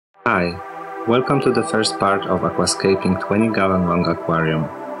Hi, welcome to the first part of Aquascaping 20-gallon long aquarium.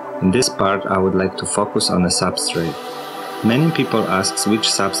 In this part I would like to focus on a substrate. Many people ask which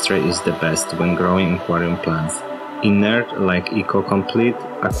substrate is the best when growing aquarium plants. Inert like EcoComplete,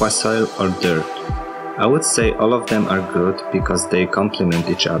 aquasoil or dirt. I would say all of them are good because they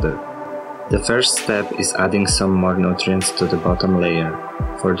complement each other. The first step is adding some more nutrients to the bottom layer.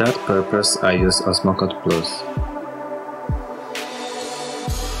 For that purpose I use Osmocote Plus.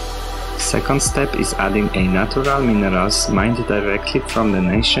 Second step is adding a natural minerals mined directly from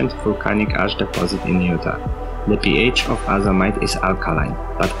the ancient volcanic ash deposit in Utah. The pH of azomite is alkaline,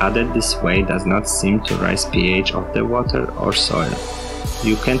 but added this way does not seem to raise pH of the water or soil.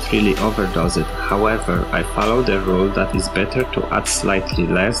 You can't really overdose it, however, I follow the rule that it's better to add slightly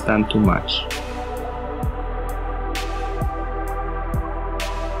less than too much.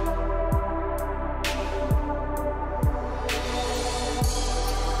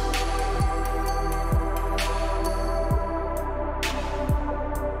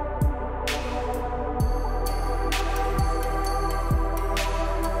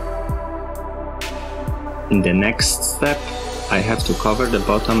 In the next step, I have to cover the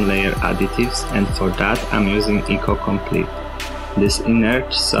bottom layer additives, and for that I'm using EcoComplete. This inert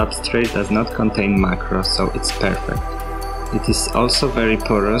substrate does not contain macro, so it's perfect. It is also very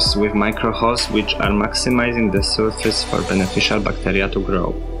porous with microholes which are maximizing the surface for beneficial bacteria to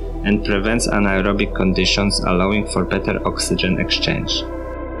grow, and prevents anaerobic conditions, allowing for better oxygen exchange.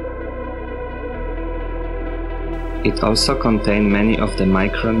 It also contains many of the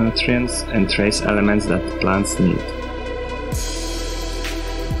micronutrients and trace elements that plants need.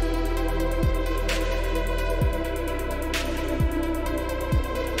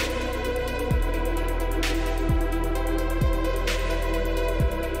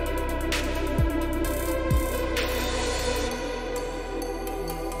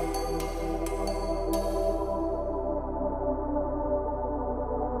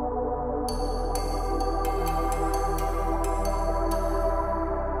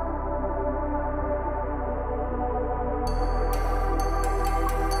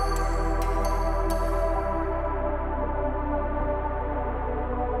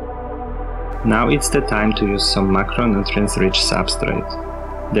 Now it's the time to use some macronutrients-rich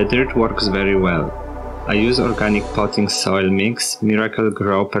substrate. The dirt works very well. I use organic potting soil mix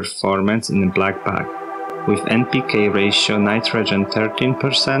Miracle-Gro Performance in a black bag, with NPK ratio nitrogen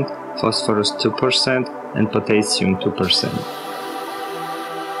 13%, phosphorus 2% and potassium 2%.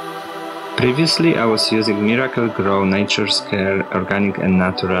 Previously I was using Miracle-Gro Nature's Care Organic and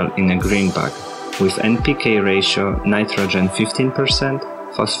Natural in a green bag, with NPK ratio nitrogen 15%,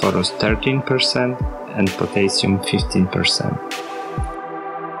 phosphorus 13% and potassium 15%.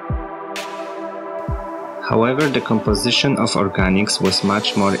 However, the composition of organics was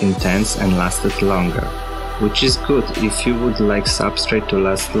much more intense and lasted longer, which is good if you would like substrate to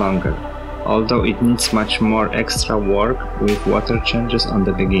last longer, although it needs much more extra work with water changes on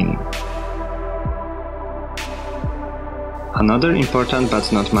the beginning. Another important but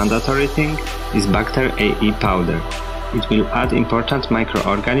not mandatory thing is bacter AE powder. It will add important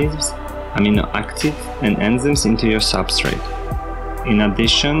microorganisms, amino acids and enzymes into your substrate. In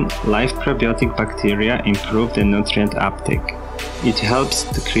addition, live probiotic bacteria improve the nutrient uptake. It helps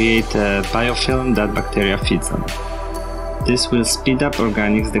to create a biofilm that bacteria feeds on. This will speed up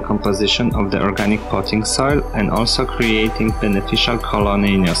organics decomposition of the organic potting soil and also creating beneficial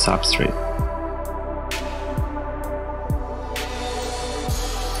colony in your substrate.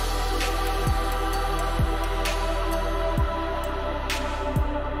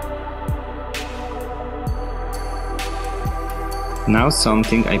 Now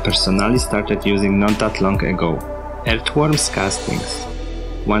something I personally started using not that long ago. Earthworms castings.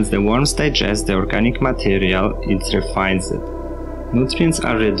 Once the worms digest the organic material, it refines it. Nutrients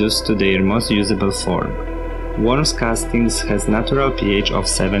are reduced to their most usable form. Worms castings has natural pH of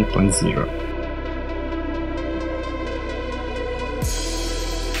 7.0.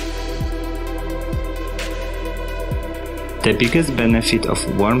 The biggest benefit of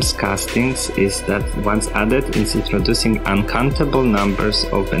worms castings is that once added it's introducing uncountable numbers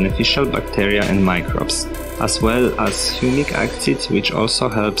of beneficial bacteria and microbes, as well as humic acids, which also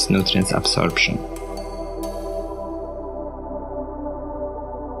helps nutrients absorption.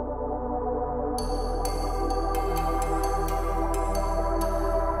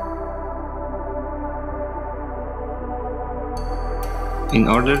 In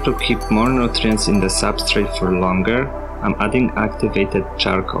order to keep more nutrients in the substrate for longer, I'm adding activated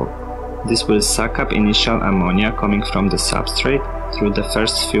charcoal. This will suck up initial ammonia coming from the substrate through the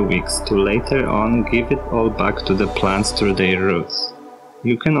first few weeks to later on give it all back to the plants through their roots.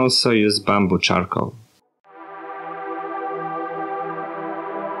 You can also use bamboo charcoal.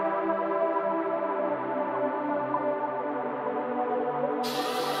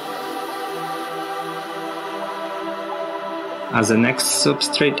 As a next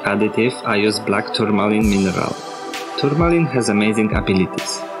substrate additive, I use black tourmaline mineral. Tourmaline has amazing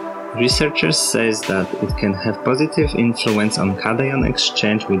abilities. Researchers say that it can have positive influence on cation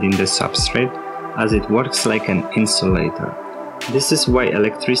exchange within the substrate, as it works like an insulator. This is why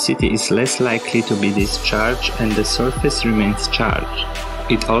electricity is less likely to be discharged and the surface remains charged.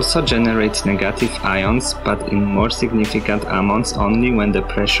 It also generates negative ions, but in more significant amounts only when the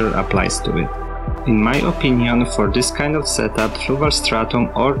pressure applies to it. In my opinion, for this kind of setup, fluval stratum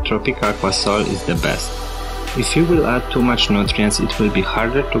or tropic aquasoil is the best. If you will add too much nutrients, it will be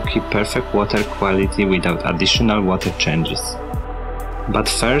harder to keep perfect water quality without additional water changes. But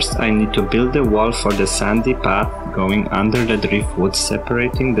first I need to build a wall for the sandy path going under the driftwood,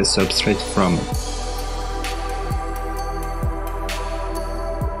 separating the substrate from it.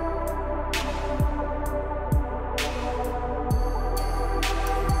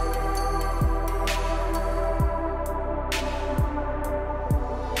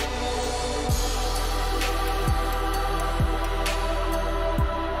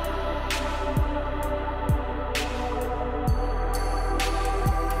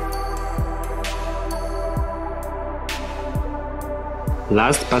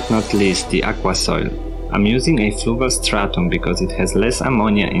 Last but not least, the aquasoil. I'm using a fluval stratum because it has less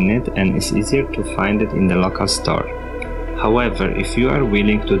ammonia in it and is easier to find it in the local store. However, if you are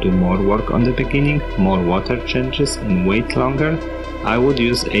willing to do more work on the beginning, more water changes and wait longer, I would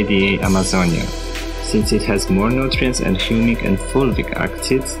use ADA Amazonia, since it has more nutrients and humic and fulvic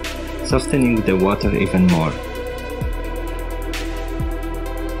acids, softening the water even more.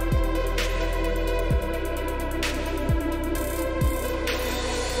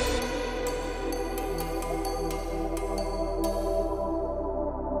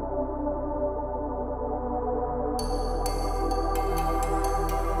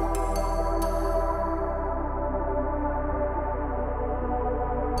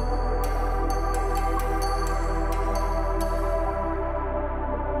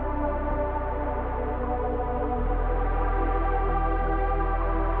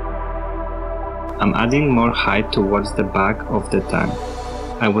 I'm adding more height towards the back of the tank.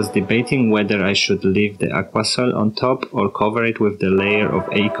 I was debating whether I should leave the aquasoil on top or cover it with the layer of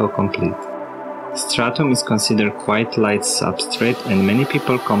Complete. Stratum is considered quite light substrate and many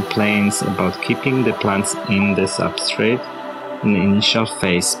people complain about keeping the plants in the substrate in the initial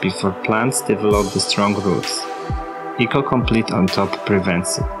phase before plants develop the strong roots. Complete on top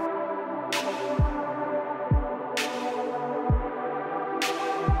prevents it.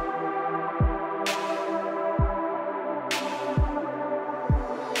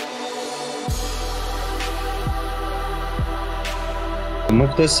 To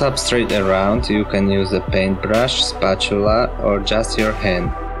move the substrate around, you can use a paintbrush, spatula, or just your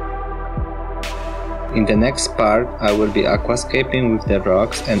hand. In the next part, I will be aquascaping with the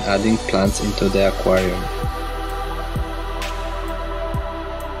rocks and adding plants into the aquarium.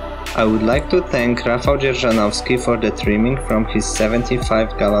 I would like to thank Rafał Dzierżanowski for the trimming from his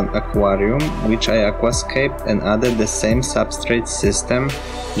 75-gallon aquarium, which I aquascaped and added the same substrate system,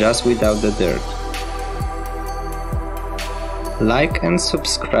 just without the dirt. Like and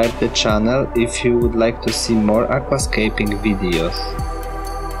subscribe the channel if you would like to see more aquascaping videos.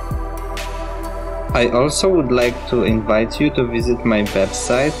 I also would like to invite you to visit my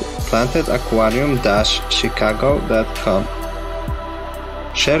website plantedaquarium-chicago.com.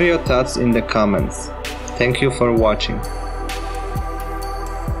 Share your thoughts in the comments. Thank you for watching.